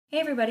Hey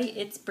everybody,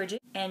 it's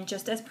Bridget, and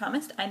just as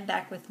promised, I'm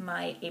back with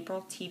my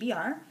April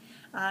TBR.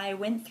 I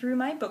went through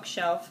my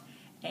bookshelf,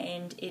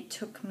 and it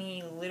took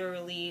me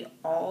literally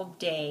all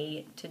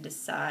day to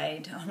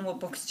decide on what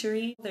books to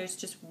read. There's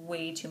just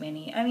way too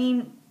many. I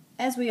mean,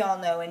 as we all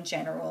know in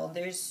general,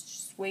 there's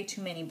just way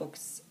too many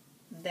books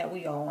that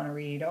we all want to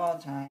read all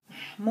the time.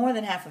 More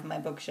than half of my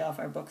bookshelf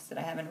are books that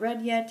I haven't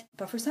read yet,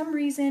 but for some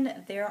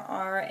reason, there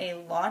are a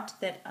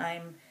lot that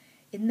I'm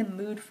in the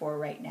mood for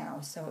right now,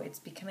 so it's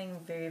becoming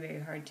very, very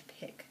hard to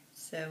pick.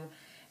 So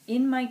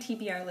in my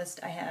TBR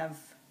list, I have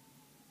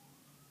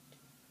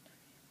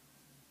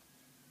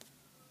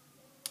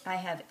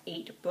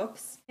 8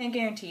 books. I can't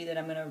guarantee that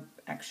I'm going to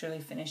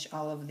actually finish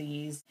all of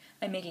these.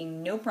 I'm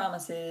making no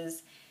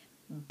promises,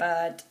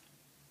 but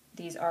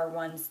these are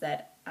ones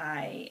that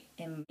I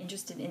am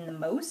interested in the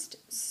most,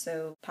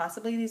 so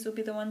possibly these will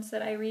be the ones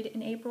that I read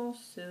in April,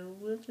 so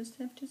we'll just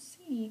have to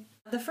see.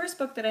 The first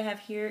book that I have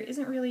here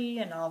isn't really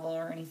a novel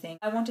or anything.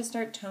 I want to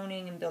start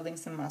toning and building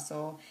some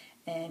muscle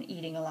and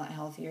eating a lot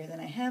healthier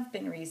than I have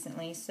been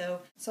recently,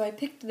 so I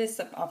picked this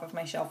up off of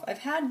my shelf. I've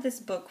had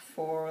this book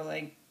for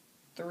like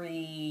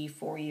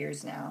 3-4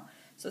 years now,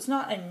 so it's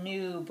not a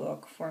new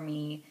book for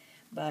me,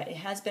 but it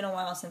has been a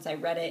while since I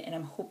read it, and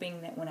I'm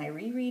hoping that when I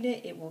reread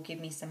it, it will give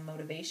me some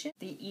motivation.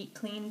 The Eat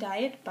Clean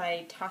Diet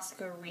by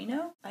Tosca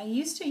Reno. I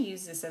used to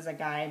use this as a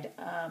guide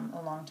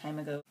a long time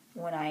ago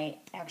when I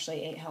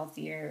actually ate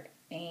healthier,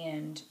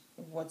 and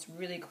what's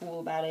really cool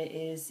about it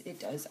is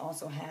it does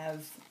also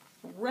have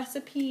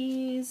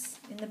recipes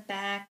in the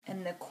back,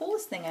 and the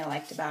coolest thing I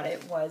liked about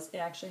it was it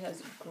actually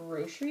has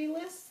grocery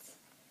lists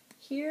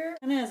here,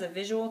 and it has a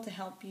visual to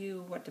help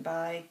you what to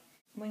buy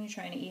when you're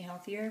trying to eat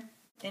healthier.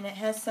 And it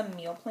has some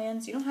meal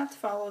plans. You don't have to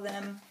follow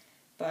them,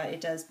 but it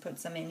does put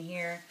some in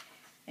here.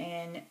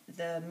 And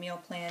the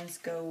meal plans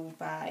go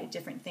by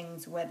different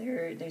things,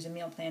 whether there's a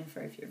meal plan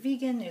for if you're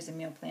vegan, there's a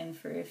meal plan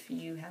for if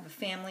you have a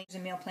family,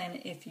 there's a meal plan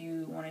if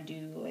you want to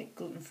do like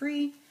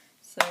gluten-free.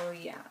 So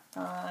yeah,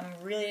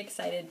 I'm really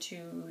excited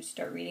to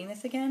start reading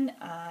this again.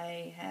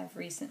 I have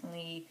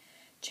recently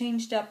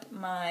changed up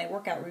my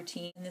workout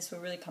routine, and this will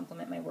really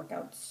complement my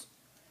workouts.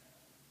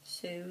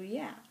 So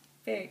yeah.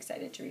 Very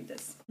excited to read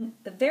this.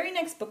 The very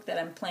next book that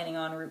I'm planning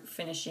on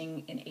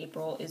finishing in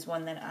April is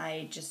one that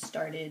I just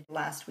started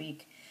last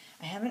week.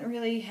 I haven't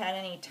really had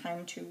any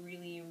time to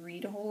really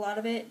read a whole lot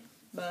of it,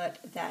 but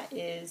that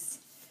is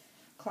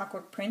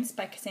Clockwork Prince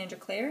by Cassandra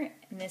Clare,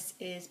 and this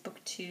is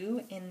book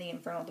 2 in the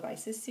Infernal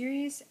Devices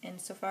series, and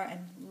so far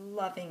I'm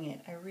loving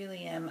it. I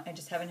really am. I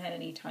just haven't had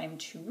any time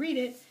to read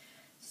it.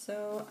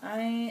 So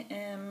I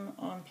am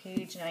on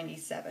page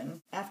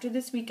 97. After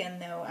this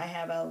weekend, though, I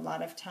have a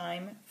lot of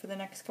time for the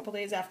next couple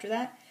days after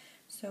that,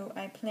 so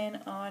I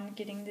plan on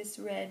getting this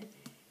read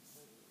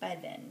by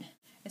then.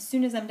 As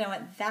soon as I'm done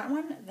with that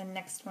one, the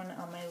next one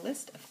on my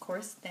list, of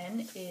course,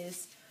 then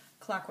is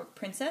Clockwork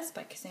Princess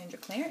by Cassandra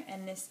Clare,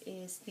 and this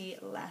is the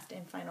last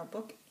and final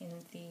book in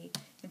the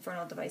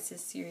Infernal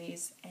Devices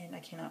series, and I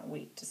cannot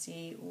wait to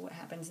see what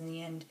happens in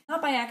the end.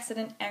 Not by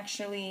accident,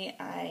 actually.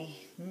 I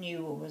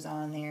knew what was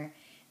on there,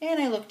 and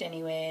I looked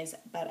anyways,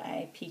 but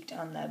I peeked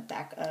on the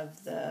back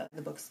of the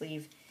book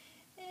sleeve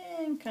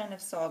and kind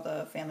of saw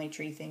the family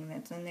tree thing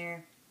that's in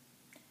there.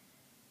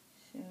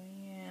 So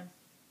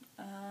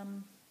yeah,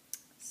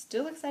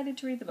 still excited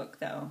to read the book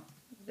though.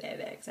 Very,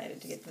 very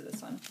excited to get to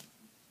this one.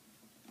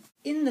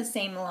 In the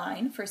same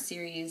line for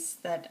series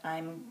that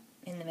I'm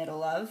in the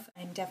middle of,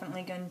 I'm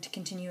definitely going to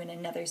continue in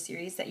another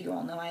series that you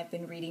all know I've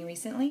been reading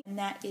recently, and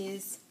that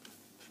is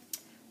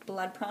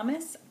Blood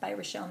Promise by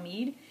Rochelle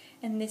Mead,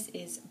 and this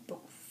is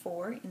book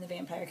 4 in the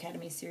Vampire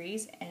Academy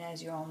series, and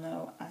as you all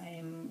know,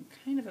 I'm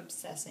kind of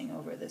obsessing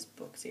over this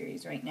book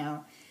series right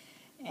now,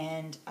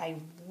 and I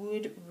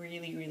would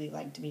really, really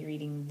like to be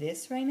reading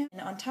this right now.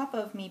 And on top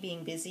of me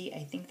being busy,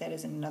 I think that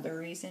is another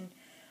reason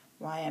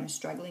why I'm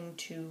struggling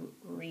to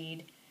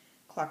read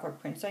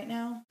Clockwork Prince right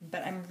now,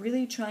 but I'm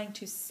really trying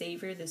to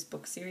savor this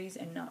book series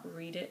and not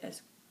read it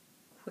as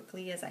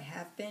quickly as I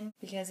have been,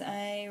 because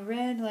I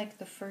read like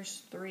the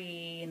first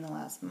 3 in the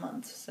last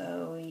month,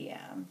 so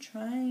yeah, I'm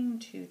trying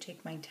to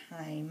take my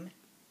time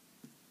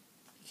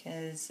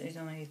because there's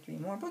only 3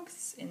 more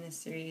books in this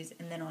series,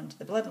 and then on to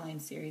the Bloodline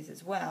series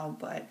as well,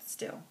 but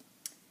still,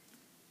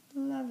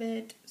 love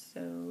it,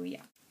 so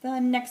yeah.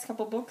 The next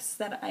couple books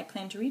that I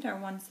plan to read are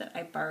ones that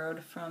I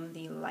borrowed from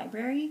the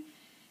library,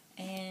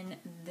 and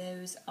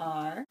those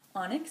are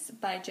Onyx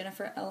by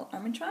Jennifer L.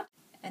 Armentrout,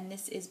 and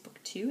this is book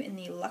 2 in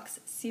the Lux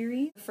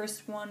series. The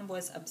first one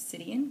was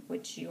Obsidian,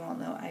 which you all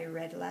know I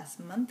read last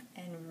month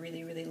and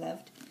really, really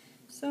loved.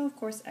 So, of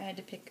course, I had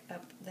to pick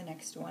up the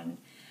next one.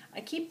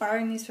 I keep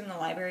borrowing these from the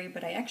library,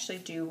 but I actually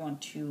do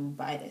want to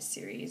buy this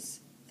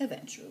series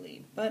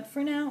eventually. But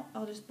for now,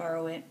 I'll just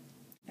borrow it.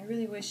 I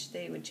really wish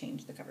they would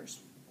change the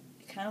covers.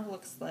 It kind of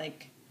looks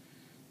like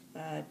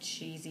a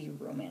cheesy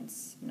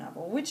romance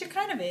novel, which it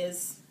kind of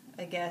is.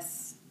 I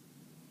guess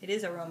it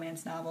is a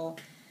romance novel,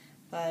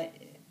 but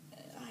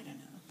I don't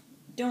know.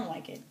 Don't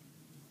like it.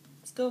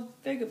 Still,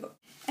 very good book.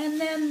 And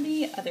then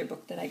the other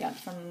book that I got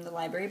from the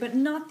library, but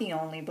not the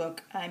only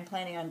book. I'm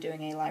planning on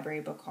doing a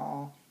library book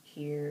haul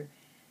here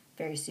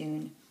very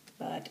soon.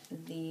 But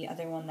the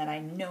other one that I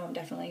know I'm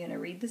definitely going to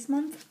read this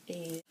month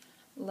is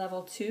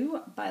Level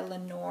 2 by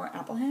Lenore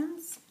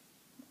Applehans.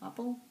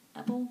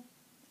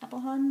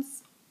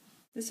 Applehans?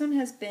 This one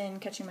has been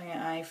catching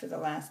my eye for the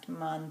last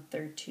month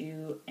or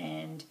two,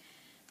 and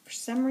for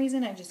some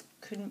reason I just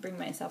couldn't bring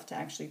myself to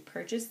actually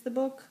purchase the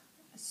book,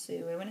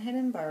 so I went ahead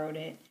and borrowed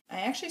it. I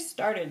actually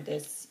started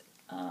this.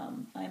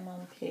 I'm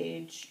on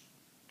page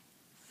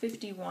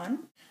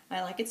 51.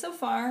 I like it so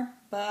far,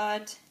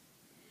 but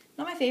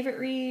not my favorite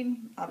read,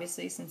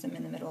 obviously, since I'm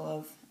in the middle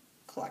of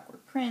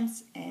Clockwork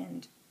Prince,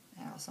 and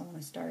I also want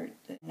to start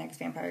the next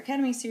Vampire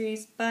Academy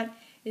series, but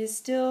it is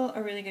still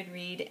a really good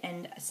read,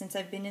 and since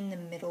I've been in the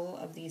middle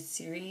of these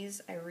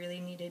series, I really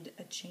needed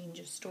a change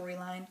of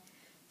storyline.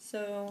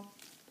 So,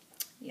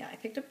 yeah, I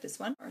picked up this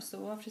one, so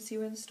we'll have to see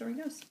where the story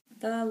goes.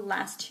 The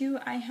last two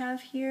I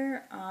have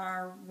here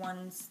are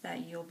ones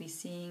that you'll be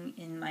seeing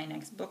in my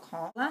next book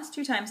haul. Last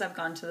two times I've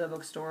gone to the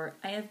bookstore,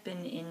 I have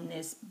been in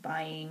this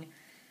buying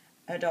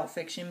adult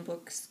fiction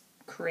books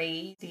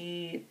craze.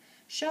 The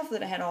shelf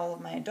that I had all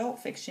of my adult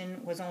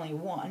fiction was only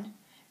one,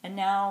 and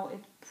now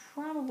it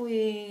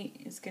probably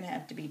is going to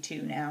have to be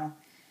two now.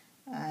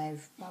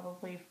 I've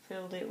probably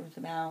filled it with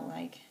about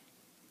like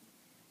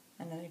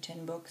another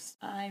 10 books.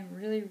 I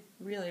really,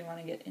 really want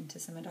to get into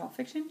some adult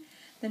fiction.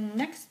 The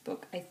next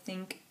book I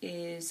think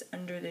is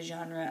under the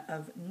genre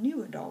of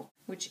new adult,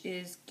 which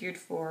is geared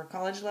for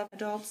college-level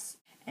adults,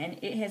 and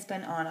it has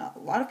been on a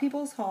lot of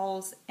people's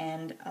hauls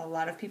and a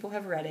lot of people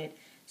have read it.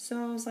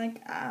 So I was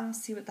like, I'll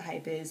see what the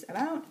hype is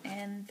about,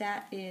 and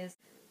that is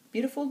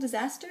Beautiful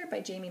Disaster by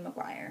Jamie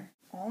Maguire.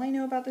 All I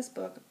know about this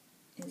book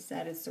is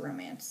that it's a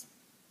romance.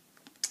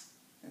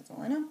 That's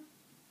all I know.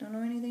 Don't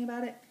know anything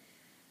about it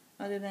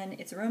other than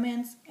it's a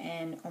romance,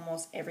 and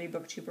almost every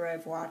booktuber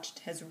I've watched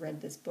has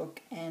read this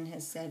book and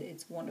has said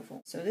it's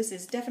wonderful. So this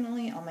is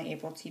definitely on my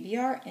April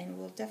TBR and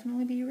will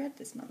definitely be read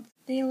this month.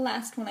 The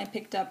last one I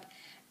picked up,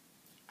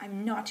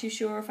 I'm not too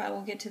sure if I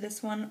will get to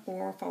this one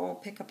or if I will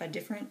pick up a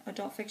different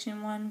adult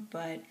fiction one,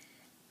 but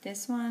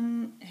this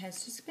one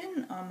has just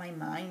been on my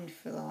mind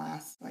for the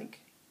last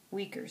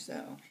week or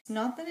so. It's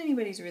not that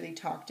anybody's really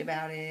talked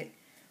about it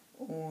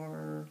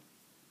or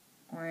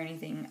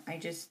anything. I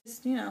just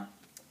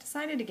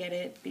decided to get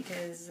it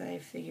because I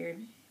figured,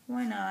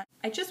 why not?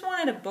 I just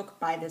wanted a book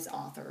by this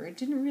author. It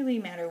didn't really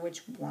matter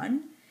which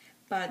one,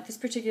 but this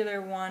particular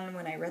one,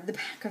 when I read the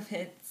back of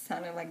it,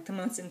 sounded like the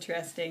most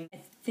interesting. I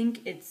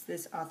think it's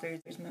this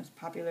author's most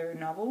popular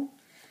novel.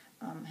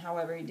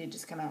 However, he did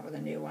just come out with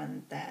a new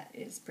one that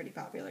is pretty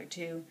popular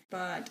too.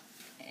 But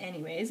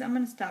anyways, I'm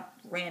going to stop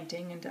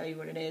ranting and tell you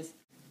what it is.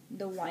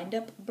 The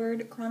Wind-Up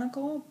Bird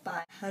Chronicle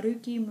by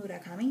Haruki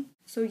Murakami.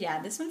 So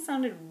yeah, this one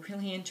sounded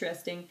really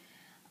interesting.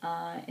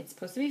 It's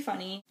supposed to be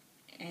funny,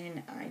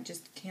 and I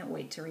just can't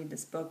wait to read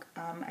this book.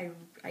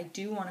 I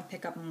do want to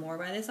pick up more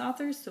by this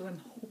author, so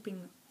I'm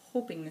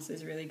hoping this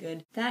is really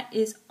good. That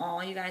is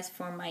all, you guys,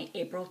 for my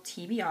April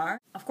TBR.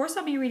 Of course,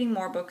 I'll be reading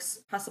more books,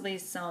 possibly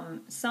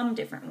some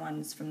different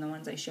ones from the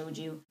ones I showed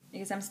you,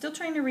 because I'm still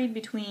trying to read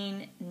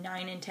between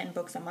 9 and 10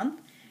 books a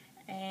month.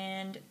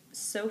 And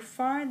so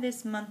far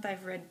this month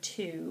I've read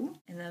 2,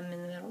 and I'm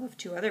in the middle of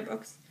 2 other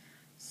books.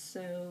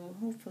 So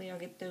hopefully I'll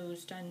get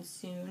those done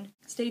soon.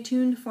 Stay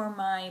tuned for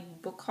my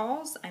book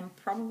hauls. I'm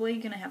probably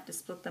going to have to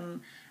split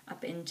them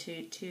up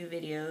into 2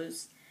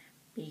 videos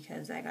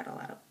because I got a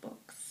lot of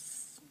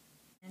books.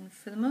 And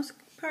for the most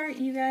part,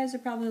 you guys are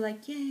probably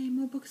like, yay,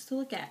 more books to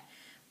look at.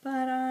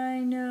 But I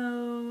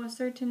know a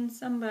certain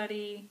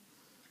somebody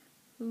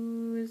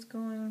who is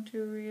going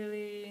to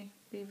really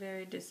be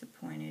very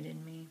disappointed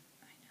in me.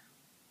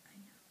 I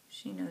know.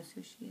 She knows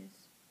who she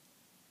is.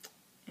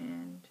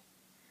 And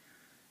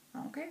I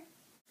don't care,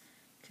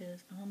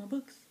 because I want my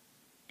books,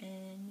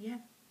 and yeah,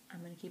 I'm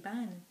going to keep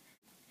buying them.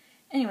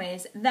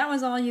 Anyways, that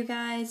was all, you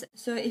guys.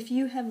 So if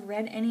you have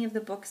read any of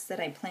the books that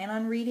I plan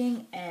on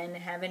reading and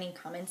have any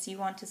comments you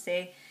want to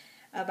say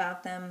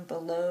about them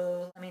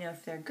below, let me know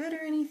if they're good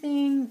or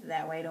anything.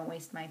 That way I don't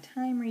waste my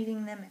time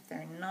reading them. If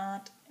they're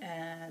not,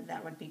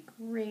 that would be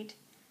great.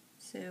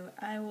 So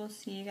I will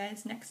see you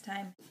guys next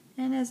time.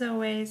 And as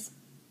always,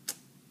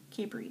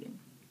 keep reading.